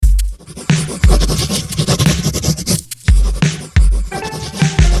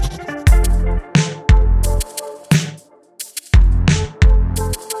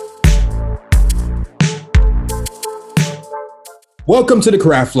Welcome to the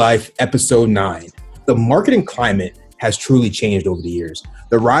Craft Life, episode 9. The marketing climate has truly changed over the years.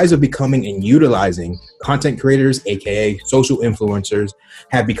 The rise of becoming and utilizing content creators, aka social influencers,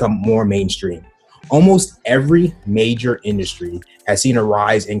 have become more mainstream. Almost every major industry has seen a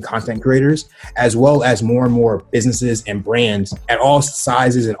rise in content creators, as well as more and more businesses and brands at all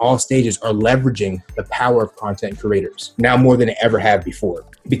sizes and all stages are leveraging the power of content creators, now more than they ever have before.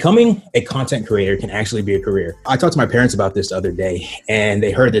 Becoming a content creator can actually be a career. I talked to my parents about this the other day, and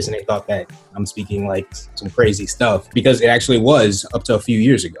they heard this and they thought that I'm speaking like some crazy stuff, because it actually was up to a few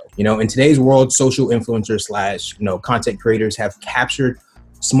years ago. You know, in today's world, social influencers / content creators have captured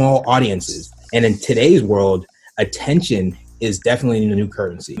small audiences. And in today's world, attention is definitely the new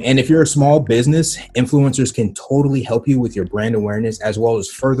currency. And if you're a small business, influencers can totally help you with your brand awareness, as well as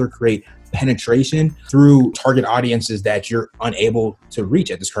further create penetration through target audiences that you're unable to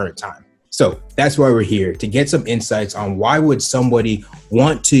reach at this current time. So that's why we're here, to get some insights on why would somebody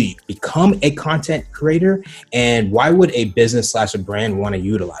want to become a content creator, and why would a business / a brand want to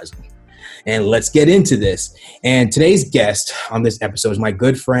utilize them. And let's get into this. And today's guest on this episode is my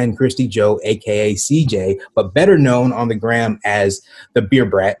good friend, Christy Joe, aka CJ, but better known on the gram as the Beer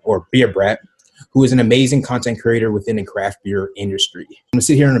Brat or Beer Brat, who is an amazing content creator within the craft beer industry. I'm gonna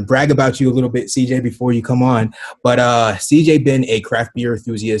sit here and brag about you a little bit, CJ, before you come on. But CJ been a craft beer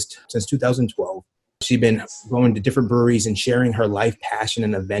enthusiast since 2012. She's been going to different breweries and sharing her life passion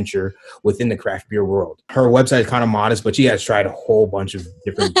and adventure within the craft beer world. Her website is kind of modest, but she has tried a whole bunch of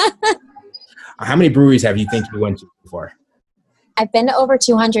different How many breweries have you think you went to before? I've been to over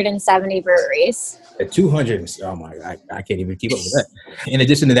 270 breweries. At 200, oh my, I can't even keep up with that. In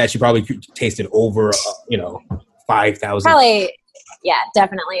addition to that, she probably tasted over, 5,000. Probably, yeah,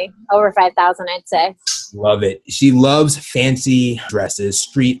 definitely. Over 5,000, I'd say. Love it. She loves fancy dresses,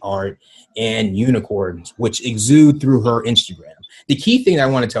 street art, and unicorns, which exude through her Instagram. The key thing I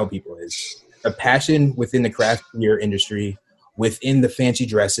want to tell people is the passion within the craft beer industry, within the fancy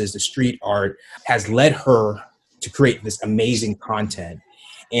dresses, the street art, has led her to create this amazing content.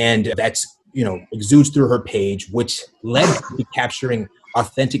 And that's, exudes through her page, which led to capturing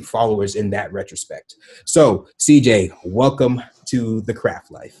authentic followers in that retrospect. So, CJ, welcome to the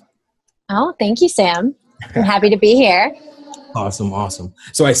Craft Life. Oh, thank you, Sam. I'm happy to be here. Awesome.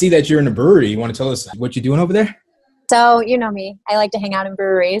 So I see that you're in a brewery. You want to tell us what you're doing over there? So, you know me, I like to hang out in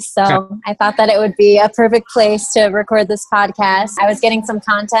breweries. So I thought that it would be a perfect place to record this podcast. I was getting some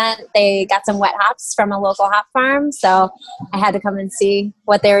content. They got some wet hops from a local hop farm. So I had to come and see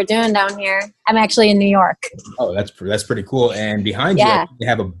what they were doing down here. I'm actually in New York. Oh, that's pretty cool. And behind you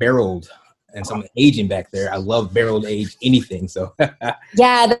have a barreled and some aging back there. I love barreled aged anything. So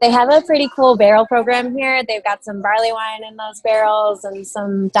yeah, they have a pretty cool barrel program here. They've got some barley wine in those barrels and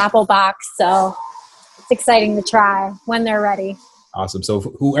some Doppelbock. So exciting to try when they're ready. Awesome. So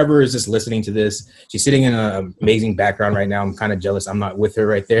whoever is just listening to this, she's sitting in an amazing background right now. I'm kind of jealous I'm not with her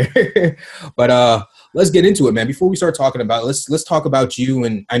right there. But let's get into it, man. Before we start talking about it, let's talk about you.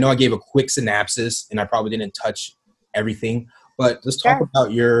 And I know I gave a quick synopsis and I probably didn't touch everything, but let's talk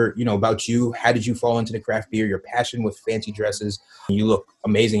about about you. How did you fall into the craft beer, your passion with fancy dresses? You look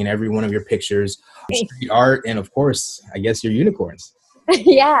amazing in every one of your pictures, street art, and of course, I guess your unicorns.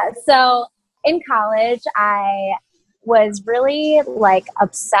 Yeah. So in college, I was really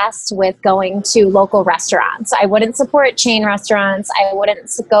obsessed with going to local restaurants. I wouldn't support chain restaurants. I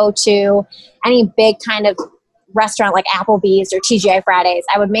wouldn't go to any big kind of restaurant like Applebee's or TGI Fridays.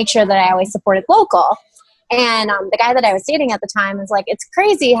 I would make sure that I always supported local. And the guy that I was dating at the time was like, it's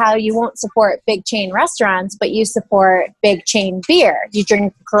crazy how you won't support big chain restaurants, but you support big chain beer. You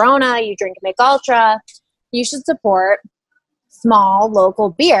drink Corona, you drink Mich Ultra. You should support small local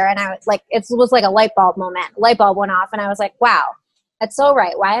beer. And I was like, it was like a light bulb moment. Light bulb went off and I was like, wow, that's so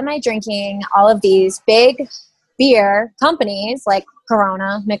right. Why am I drinking all of these big beer companies like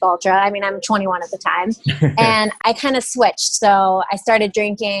Corona, Mich Ultra? I mean, I'm 21 at the time. And I kind of switched. So I started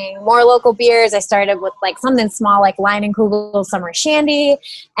drinking more local beers. I started with something small like Leinenkugel Summer Shandy.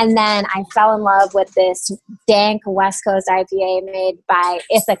 And then I fell in love with this dank West Coast IPA made by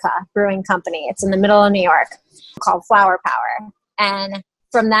Ithaca Brewing Company. It's in the middle of New York, called Flower Power. And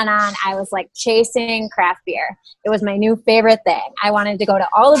from then on, I was chasing craft beer. It was my new favorite thing. I wanted to go to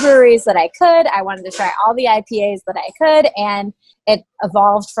all the breweries that I could. I wanted to try all the IPAs that I could. And it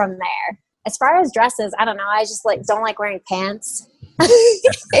evolved from there. As far as dresses, I don't know. I just don't like wearing pants.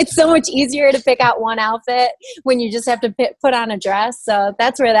 It's so much easier to pick out one outfit when you just have to put on a dress. So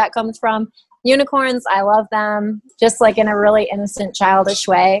that's where that comes from. Unicorns, I love them, just in a really innocent, childish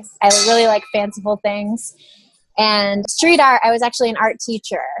way. I really like fanciful things. And street art, I was actually an art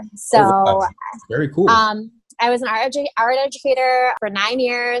teacher. So very cool. I was an art educator for 9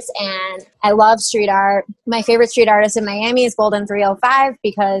 years, and I love street art. My favorite street artist in Miami is Golden 305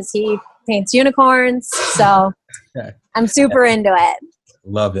 because he paints unicorns. So I'm super into it.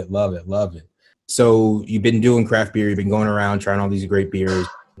 Love it, love it, love it. So you've been doing craft beer. You've been going around trying all these great beers.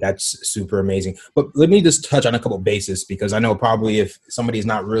 That's super amazing. But let me just touch on a couple of bases, because I know probably if somebody's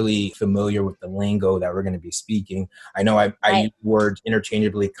not really familiar with the lingo that we're going to be speaking, I know I use words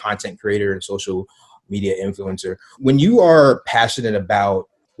interchangeably: content creator and social media influencer. When you are passionate about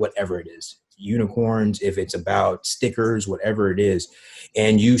whatever it is, unicorns, if it's about stickers, whatever it is,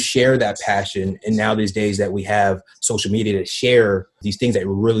 and you share that passion, and now these days that we have social media to share these things that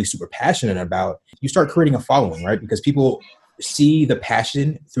we're really super passionate about, you start creating a following, right? Because people see the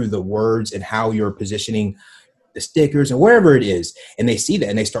passion through the words and how you're positioning the stickers and wherever it is, and they see that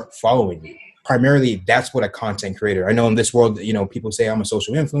and they start following you. Primarily, that's what a content creator. I know in this world, people say I'm a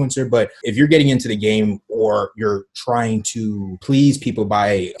social influencer, but if you're getting into the game or you're trying to please people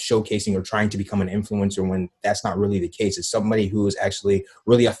by showcasing or trying to become an influencer, when that's not really the case, it's somebody who is actually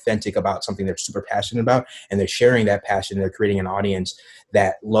really authentic about something they're super passionate about, and they're sharing that passion. They're creating an audience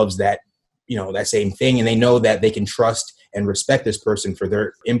that loves that, that same thing, and they know that they can trust and respect this person for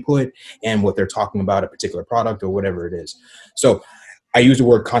their input and what they're talking about, a particular product or whatever it is. So I use the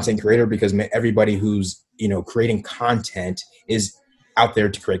word content creator because everybody who's, creating content is out there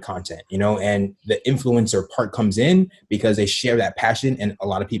to create content, and the influencer part comes in because they share that passion, and a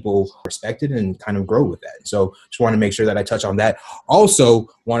lot of people respect it and kind of grow with that. So just want to make sure that I touch on that. Also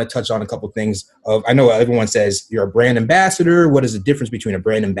want to touch on a couple of things I know everyone says you're a brand ambassador. What is the difference between a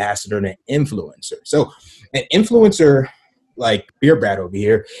brand ambassador and an influencer? So an influencer, like Beer Brad over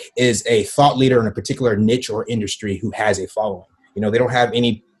here, is a thought leader in a particular niche or industry who has a following. They don't have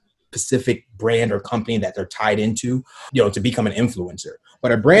any specific brand or company that they're tied into, to become an influencer.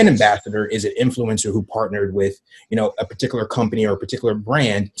 But a brand ambassador is an influencer who partnered with, a particular company or a particular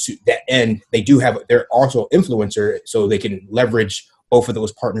brand and they're also influencer, so they can leverage both of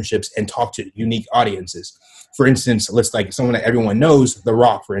those partnerships and talk to unique audiences. For instance, let's like someone that everyone knows, The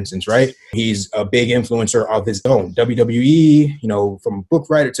Rock, for instance, right? He's a big influencer of his own, WWE, from book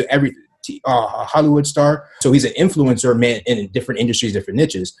writer to everything. Hollywood star. So he's an influencer man in different industries, different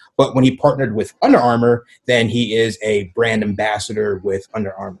niches. But when he partnered with Under Armour, then he is a brand ambassador with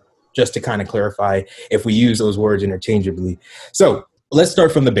Under Armour, just to kind of clarify if we use those words interchangeably. So let's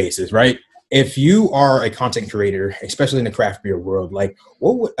start from the basis, right? If you are a content creator, especially in the craft beer world, like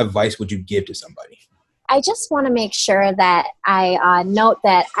what advice would you give to somebody? I just want to make sure that I note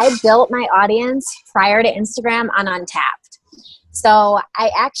that I built my audience prior to Instagram on Untappd. So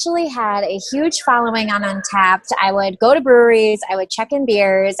I actually had a huge following on Untappd. I would go to breweries, I would check in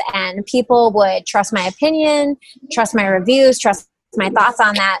beers, and people would trust my opinion, trust my reviews, trust my thoughts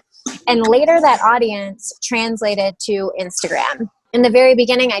on that. And later that audience translated to Instagram. In the very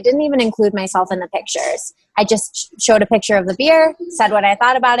beginning, I didn't even include myself in the pictures. I just showed a picture of the beer, said what I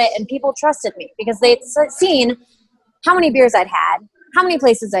thought about it, and people trusted me because they'd seen how many beers I'd had, how many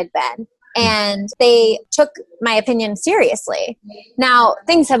places I'd been, and they took my opinion seriously. Now,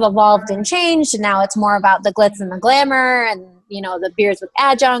 things have evolved and changed, and now it's more about the glitz and the glamour and, the beers with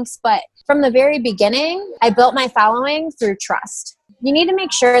adjuncts. But from the very beginning, I built my following through trust. You need to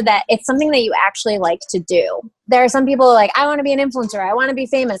make sure that it's something that you actually like to do. There are some people like, I want to be an influencer. I want to be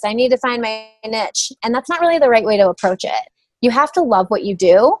famous. I need to find my niche. And that's not really the right way to approach it. You have to love what you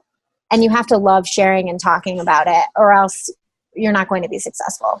do, and you have to love sharing and talking about it, or else you're not going to be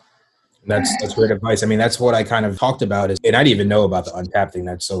successful. That's great advice. I mean, that's what I kind of talked about and I didn't even know about the Untappd thing.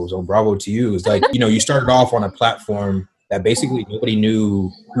 That's so bravo to you. It's like, you started off on a platform that basically nobody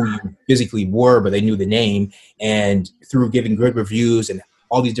knew who you physically were, but they knew the name. And through giving good reviews and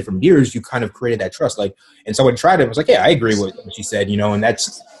all these different beers, you kind of created that trust. Like, and someone tried it and was like, yeah, I agree with what she said, and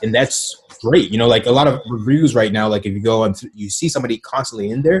that's great. Like a lot of reviews right now, like if you go and you see somebody constantly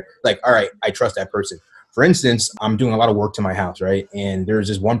in there, like, all right, I trust that person. For instance, I'm doing a lot of work to my house, right? And there's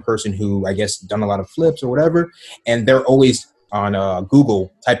this one person who I guess done a lot of flips or whatever, and they're always on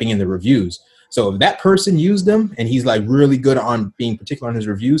Google typing in the reviews. So if that person used them and he's like really good on being particular on his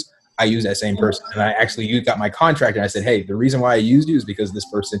reviews, I use that same person. And I actually got my contract and I said, hey, the reason why I used you is because this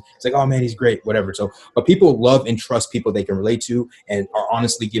person, it's like, oh man, he's great, whatever. So, but people love and trust people they can relate to and are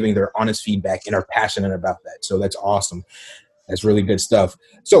honestly giving their honest feedback and are passionate about that. So that's awesome. That's really good stuff.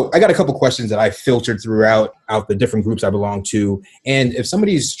 So I got a couple questions that I filtered throughout the different groups I belong to. And if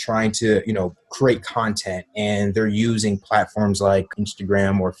somebody's trying to, create content and they're using platforms like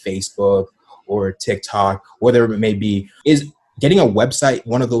Instagram or Facebook or TikTok, whatever it may be, is getting a website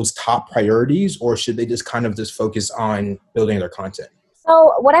one of those top priorities, or should they just kind of just focus on building their content?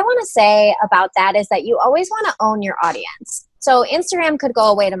 So what I want to say about that is that you always want to own your audience. So Instagram could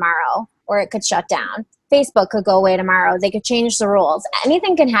go away tomorrow, or it could shut down. Facebook could go away tomorrow. They could change the rules.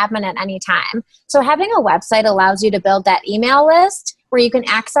 Anything can happen at any time. So having a website allows you to build that email list where you can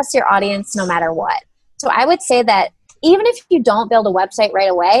access your audience no matter what. So I would say that even if you don't build a website right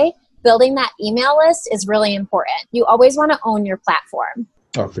away, building that email list is really important. You always want to own your platform.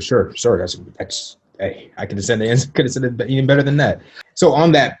 Oh, for sure. Sorry, that's hey, I could have said it even better than that. So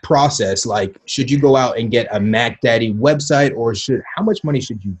on that process, like, should you go out and get a Mac Daddy website, or how much money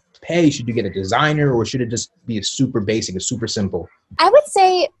should you pay? Should you get a designer, or should it just be a super basic, a super simple? I would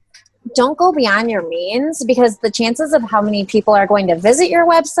say don't go beyond your means, because the chances of how many people are going to visit your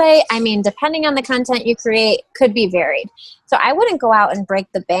website, I mean, depending on the content you create, could be varied. So I wouldn't go out and break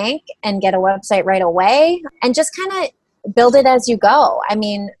the bank and get a website right away, and just kind of build it as you go. I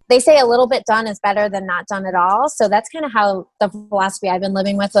mean, they say a little bit done is better than not done at all. So that's kind of how the philosophy I've been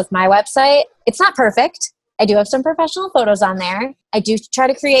living with my website. It's not perfect. I do have some professional photos on there. I do try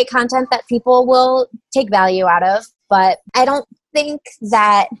to create content that people will take value out of, but I don't think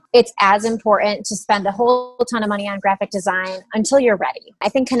that it's as important to spend a whole ton of money on graphic design until you're ready. I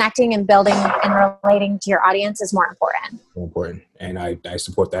think connecting and building and relating to your audience is more important. More important. And I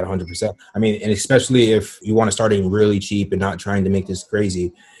support that 100%. I mean, and especially if you want to start in really cheap and not trying to make this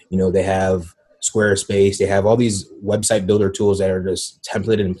crazy, they have Squarespace, they have all these website builder tools that are just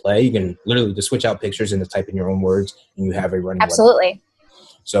templated in play. You can literally just switch out pictures and just type in your own words, and you have a running Absolutely.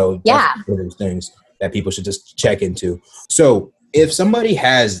 website. So yeah, that's one of those things that people should just check into. So if somebody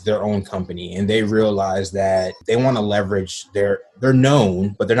has their own company and they realize that they want to leverage they're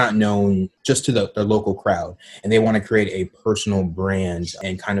known, but they're not known just to their local crowd, and they want to create a personal brand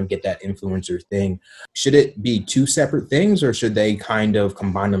and kind of get that influencer thing, should it be two separate things, or should they kind of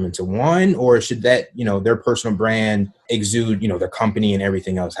combine them into one? Or should that, their personal brand exude, their company and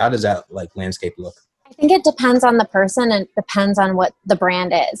everything else? How does that landscape look? I think it depends on the person, and depends on what the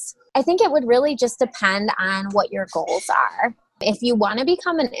brand is. I think it would really just depend on what your goals are. If you want to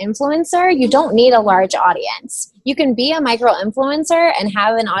become an influencer, you don't need a large audience. You can be a micro influencer and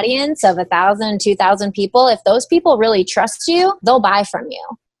have an audience of 1,000, 2,000 people. If those people really trust you, they'll buy from you.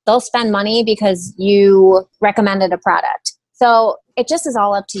 They'll spend money because you recommended a product. So it just is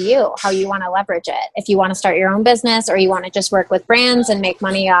all up to you how you want to leverage it. If you want to start your own business, or you want to just work with brands and make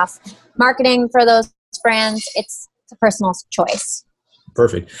money off marketing for those brands, it's a personal choice.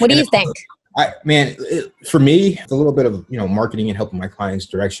 Perfect. What do you think? For me, it's a little bit of, marketing and helping my clients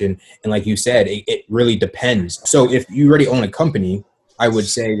direction. And like you said, it really depends. So if you already own a company, I would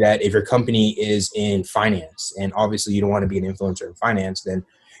say that if your company is in finance, and obviously you don't want to be an influencer in finance, then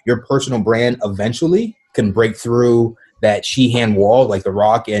your personal brand eventually can break through that Sheehan wall like The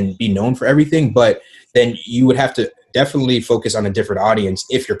Rock and be known for everything. But then you would have to definitely focus on a different audience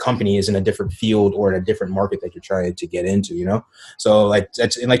if your company is in a different field or in a different market that you're trying to get into, So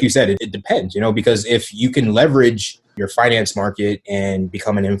that's, and like you said, it depends, because if you can leverage your finance market and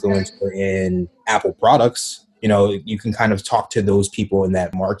become an influencer in Apple products, you can kind of talk to those people in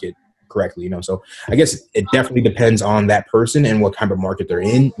that market correctly, So I guess it definitely depends on that person and what kind of market they're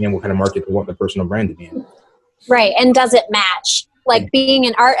in and what kind of market they want the personal brand to be in. Right. And does it match? Like being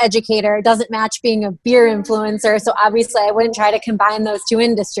an art educator doesn't match being a beer influencer. So obviously I wouldn't try to combine those two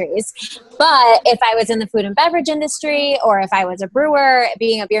industries. But if I was in the food and beverage industry, or if I was a brewer,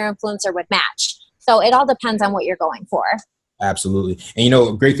 being a beer influencer would match. So it all depends on what you're going for. Absolutely. And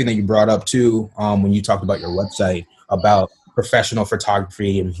a great thing that you brought up too, when you talked about your website, about professional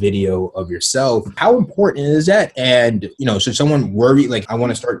photography and video of yourself. How important is that? And, should someone worry, like, I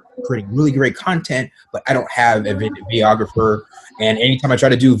want to start creating really great content, but I don't have a videographer. And anytime I try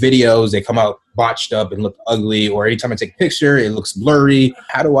to do videos, they come out botched up and look ugly. Or anytime I take a picture, it looks blurry.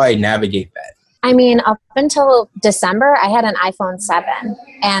 How do I navigate that? I mean, up until December, I had an iPhone 7,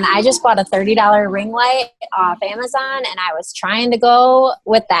 and I just bought a $30 ring light off Amazon, and I was trying to go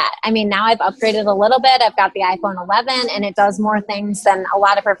with that. I mean, now I've upgraded a little bit. I've got the iPhone 11, and it does more things than a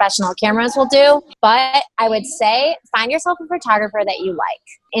lot of professional cameras will do. But I would say find yourself a photographer that you like.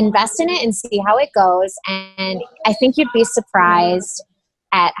 Invest in it and see how it goes, and I think you'd be surprised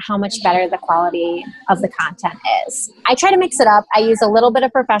at how much better the quality of the content is. I try to mix it up. I use a little bit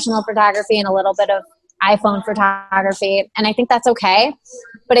of professional photography and a little bit of iPhone photography, and I think that's okay.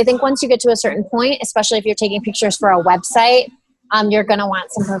 But I think once you get to a certain point, especially if you're taking pictures for a website, you're going to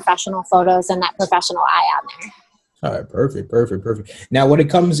want some professional photos and that professional eye on there. All right, perfect. Now, when it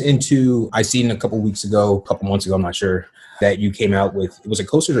comes into, I seen a couple months ago, I'm not sure, that you came out with, was it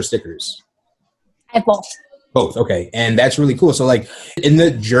coasters or stickers? I have both. Both. Okay. And that's really cool. So like in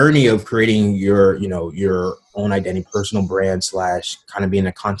the journey of creating your own identity, personal brand slash kind of being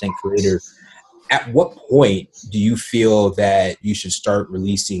a content creator, at what point do you feel that you should start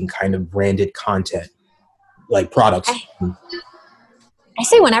releasing kind of branded content, like products? I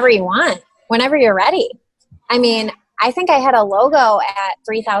say whenever you want, whenever you're ready. I mean, I think I had a logo at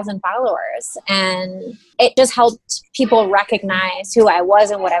 3,000 followers, and it just helped people recognize who I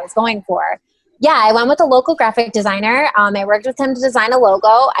was and what I was going for. Yeah, I went with a local graphic designer. I worked with him to design a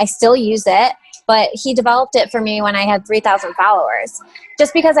logo. I still use it, but he developed it for me when I had 3,000 followers,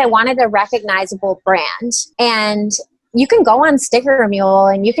 just because I wanted a recognizable brand. And you can go on Sticker Mule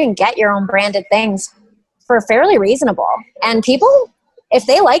and you can get your own branded things for fairly reasonable. And people, if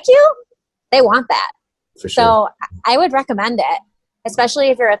they like you, they want that. For sure. So I would recommend it, especially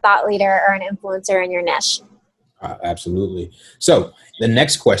if you're a thought leader or an influencer in your niche. Absolutely. So the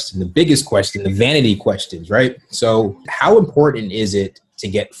next question, the biggest question, the vanity questions, right? So how important is it to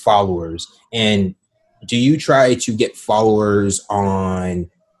get followers? And do you try to get followers on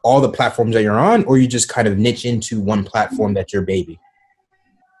all the platforms that you're on, or you just kind of niche into one platform that's your baby?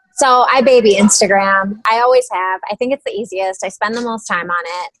 So I baby Instagram. I always have. I think it's the easiest. I spend the most time on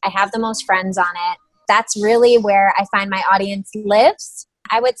it. I have the most friends on it. That's really where I find my audience lives.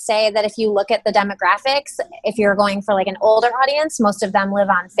 I would say that if you look at the demographics, if you're going for like an older audience, most of them live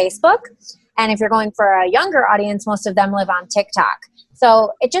on Facebook. And if you're going for a younger audience, most of them live on TikTok.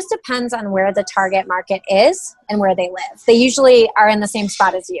 So it just depends on where the target market is and where they live. They usually are in the same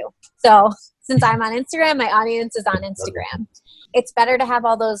spot as you. So since I'm on Instagram, my audience is on Instagram. It's better to have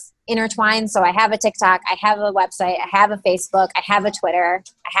all those intertwined. So I have a TikTok, I have a website, I have a Facebook, I have a Twitter,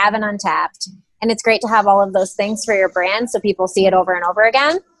 I have an Untapped. And it's great to have all of those things for your brand so people see it over and over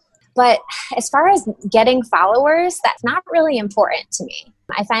again. But as far as getting followers, that's not really important to me.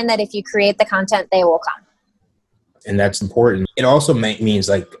 I find that if you create the content, they will come. And that's important. It also means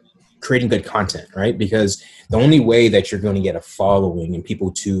like creating good content, right? Because the only way that you're going to get a following and people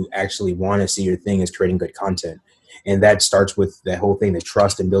to actually want to see your thing is creating good content. And that starts with that whole thing, the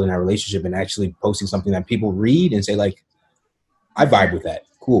trust and building that relationship and actually posting something that people read and say like, I vibe with that.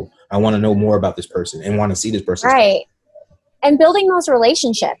 Cool. I want to know more about this person and want to see this person. Right. And building those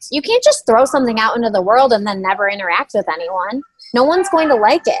relationships. You can't just throw something out into the world and then never interact with anyone. No one's going to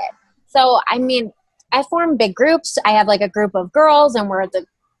like it. So, I mean, I form big groups. I have like a group of girls and we're the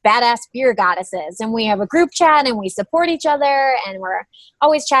badass beer goddesses. And we have a group chat and we support each other and we're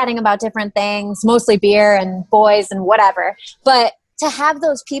always chatting about different things, mostly beer and boys and whatever. But to have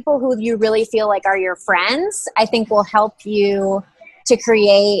those people who you really feel like are your friends, I think will help you to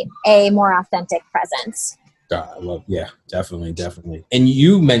create a more authentic presence. I love, yeah, definitely. And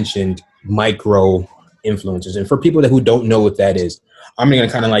you mentioned micro influencers. And for people who don't know what that is, I'm going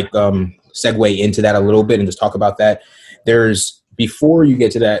to kind of like segue into that a little bit and just talk about that. Before you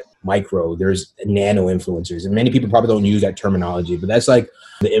get to that micro, there's nano influencers. And many people probably don't use that terminology, but that's like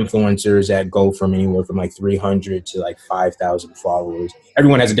the influencers that go from anywhere from like 300 to like 5,000 followers.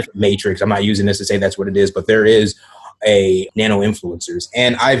 Everyone has a different matrix. I'm not using this to say that's what it is, but there is a nano influencers.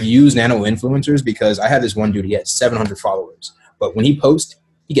 And I've used nano influencers because I had this one dude, he had 700 followers, but when he posts,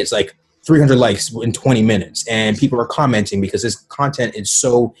 he gets like 300 likes in 20 minutes and people are commenting because his content is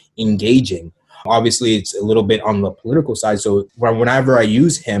so engaging. Obviously it's a little bit on the political side. So whenever I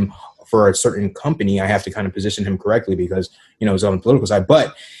use him for a certain company, I have to kind of position him correctly because, you know, it's on the political side.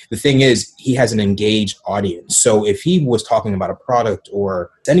 But the thing is, he has an engaged audience. So if he was talking about a product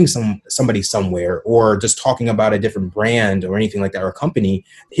or sending somebody somewhere or just talking about a different brand or anything like that or a company,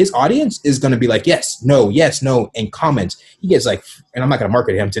 his audience is going to be like, yes, no, and comments. He gets like, and I'm not going to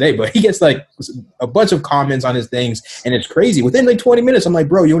market him today, but he gets like a bunch of comments on his things. And it's crazy. Within like 20 minutes, I'm like,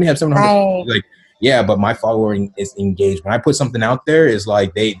 bro, you only have 700. Right. Like, yeah, but my following is engaged. When I put something out there, is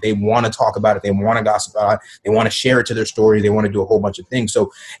like they want to talk about it. They want to gossip about it. They want to share it to their story. They want to do a whole bunch of things.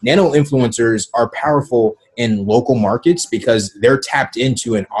 So nano influencers are powerful in local markets because they're tapped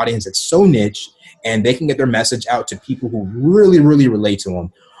into an audience that's so niche and they can get their message out to people who really, really relate to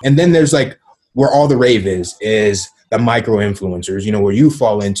them. And then there's like where all the rave is the micro influencers, you know, where you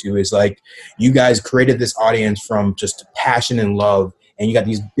fall into is like you guys created this audience from just passion and love. And you got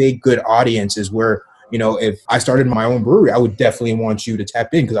these big, good audiences where, you know, if I started my own brewery, I would definitely want you to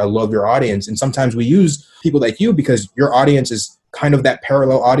tap in because I love your audience. And sometimes we use people like you because your audience is kind of that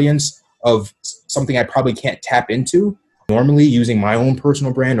parallel audience of something I probably can't tap into. normally using my own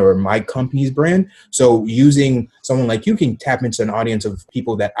personal brand or my company's brand. So using someone like you can tap into an audience of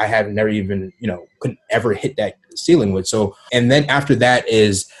people that I have never even, couldn't ever hit that ceiling with. So, and then after that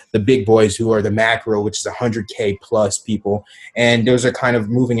is the big boys who are the macro, which is 100K plus people. And those are kind of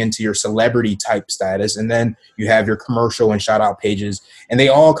moving into your celebrity type status. And then you have your commercial and shout out pages, and they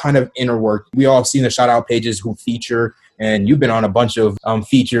all kind of interwork. We all seen the shout out pages who feature, and you've been on a bunch of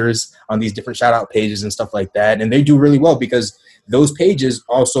features on these different shout out pages and stuff like that. And they do really well because those pages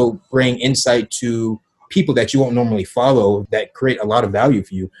also bring insight to people that you won't normally follow that create a lot of value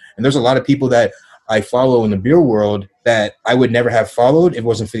for you. And there's a lot of people that I follow in the beer world that I would never have followed if it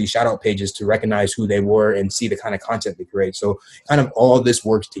wasn't for these shout out pages to recognize who they were and see the kind of content they create. So kind of all this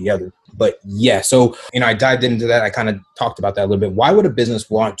works together. But yeah, so, I dived into that. I kind of talked about that a little bit. Why would a business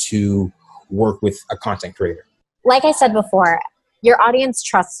want to work with a content creator? Like I said before, your audience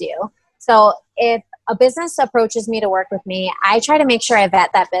trusts you. So if a business approaches me to work with me, I try to make sure I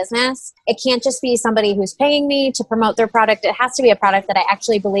vet that business. It can't just be somebody who's paying me to promote their product. It has to be a product that I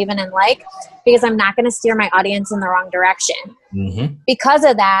actually believe in and like, because I'm not going to steer my audience in the wrong direction. Mm-hmm. Because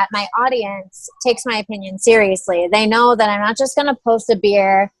of that, my audience takes my opinion seriously. They know that I'm not just going to post a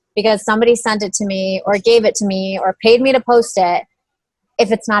beer because somebody sent it to me or gave it to me or paid me to post it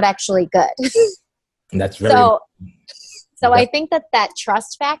if it's not actually good. That's very So I think that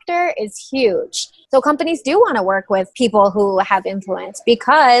trust factor is huge. So companies do want to work with people who have influence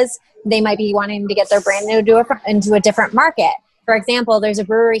because they might be wanting to get their brand into a different market. For example, there's a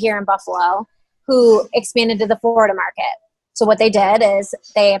brewery here in Buffalo who expanded to the Florida market. So what they did is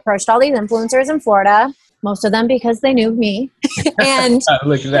they approached all these influencers in Florida, most of them because they knew me, and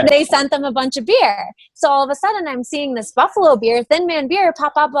they sent them a bunch of beer. So all of a sudden I'm seeing this Buffalo beer, Thin Man beer,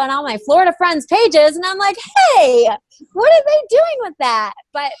 pop up on all my Florida friends' pages, and I'm like, hey, what are they doing with that?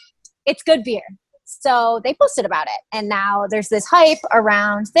 But it's good beer. So they posted about it. And now there's this hype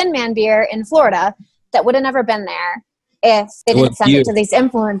around Thin Man beer in Florida that would have never been there if they didn't send it to these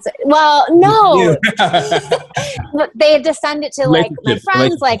influencers. Well, no. They had to send it to like my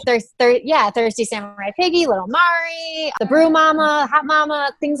friends, like Thirsty Samurai Piggy, Little Mari, the Brew Mama, Hot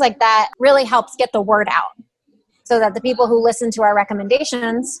Mama, things like that really helps get the word out so that the people who listen to our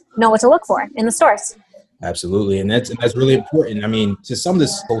recommendations know what to look for in the stores. Absolutely. And that's really important. I mean, to sum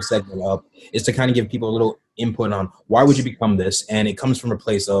this whole segment up is to kind of give people a little input on why would you become this? And it comes from a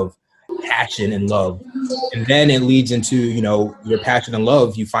place of passion and love. And then it leads into, your passion and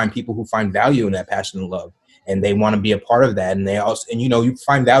love. You find people who find value in that passion and love, and they want to be a part of that. And they also, you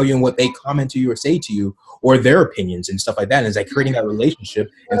find value in what they comment to you or say to you or their opinions and stuff like that. And it's like creating that relationship.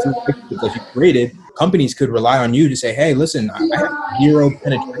 And through the relationship that you created, companies could rely on you to say, hey, listen, I have zero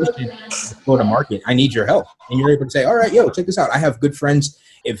penetration in the Florida market. I need your help. And you're able to say, all right, check this out. I have good friends.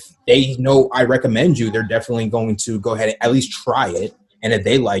 If they know I recommend you, they're definitely going to go ahead and at least try it. And if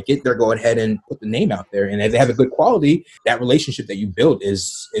they like it, they're going ahead and put the name out there. And if they have a good quality, that relationship that you built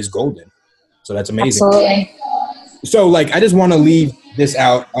is golden. So that's amazing. Absolutely. So I just want to leave this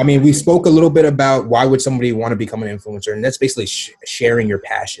out. I mean, we spoke a little bit about why would somebody want to become an influencer, and that's basically sharing your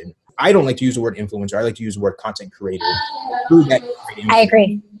passion. I don't like to use the word influencer. I like to use the word content creator. I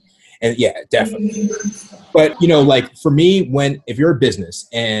agree. And yeah, definitely. But, for me, if you're a business,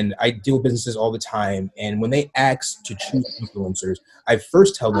 and I deal with businesses all the time, and when they ask to choose influencers, I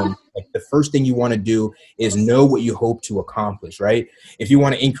first tell them, the first thing you want to do is know what you hope to accomplish, right? If you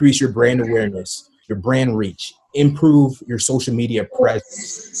want to increase your brand awareness, your brand reach, improve your social media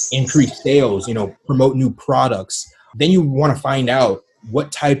presence, increase sales, promote new products, then you want to find out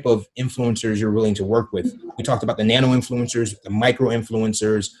what type of influencers you're willing to work with. We talked about the nano influencers, the micro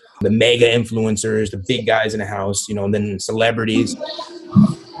influencers, the mega influencers, the big guys in the house, and then celebrities.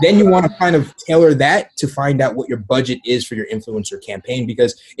 Then you want to kind of tailor that to find out what your budget is for your influencer campaign,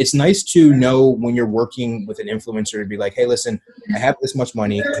 because it's nice to know when you're working with an influencer to be like, hey, listen, I have this much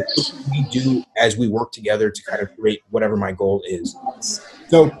money. What can we do as we work together to kind of create whatever my goal is?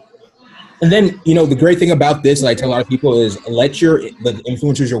 So, and then, the great thing about this, and I tell a lot of people, is let the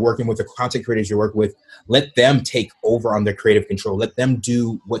influencers you're working with, the content creators you work with, let them take over on their creative control. Let them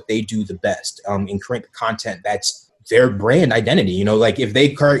do what they do the best, and create the content that's their brand identity. If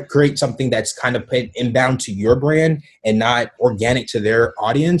they create something that's kind of inbound to your brand and not organic to their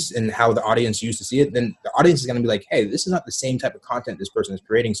audience and how the audience used to see it, then the audience is going to be like, hey, this is not the same type of content this person is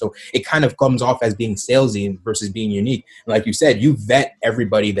creating. So it kind of comes off as being salesy versus being unique. And like you said, you vet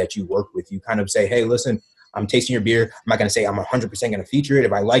everybody that you work with. You kind of say, hey, listen, I'm tasting your beer. I'm not going to say I'm 100% going to feature it.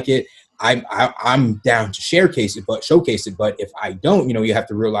 If I like it, I'm down to showcase it. But if I don't, you have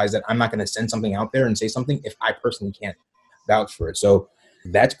to realize that I'm not going to send something out there and say something if I personally can't vouch for it. So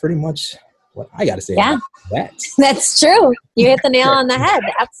that's pretty much what I got to say Yeah. about that. That's true. You hit the nail on the head.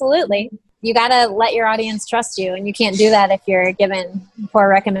 Absolutely. You got to let your audience trust you, and you can't do that if you're given poor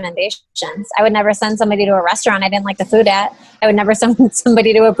recommendations. I would never send somebody to a restaurant I didn't like the food at. I would never send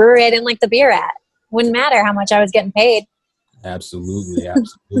somebody to a brewery I didn't like the beer at. Wouldn't matter how much I was getting paid. Absolutely.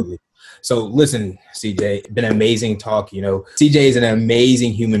 Absolutely. So listen, CJ, been an amazing talk. You know, CJ is an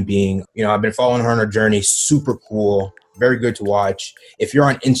amazing human being. You know, I've been following her on her journey. Super cool. Very good to watch. If you're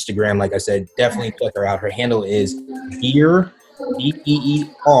on Instagram, like I said, definitely check her out. Her handle is beer,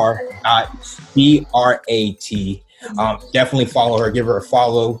 BEER.BRAT. Definitely follow her. Give her a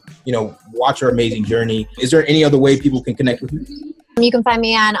follow. You know, watch her amazing journey. Is there any other way people can connect with you? You can find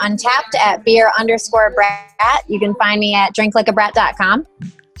me on Untapped at beer_brat. You can find me at drinklikeabrat.com.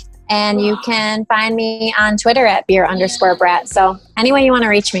 And you can find me on Twitter at beer_brat. So any way you want to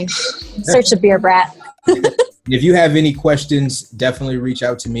reach me, search the Beer Brat. If you have any questions, definitely reach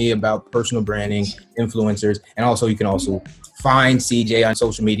out to me about personal branding, influencers, and also you can also find CJ on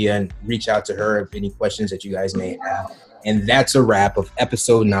social media and reach out to her if any questions that you guys may have. And that's a wrap of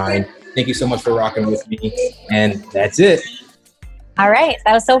episode 9. Thank you so much for rocking with me. And that's it. All right.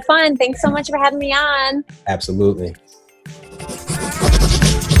 That was so fun. Thanks so much for having me on. Absolutely.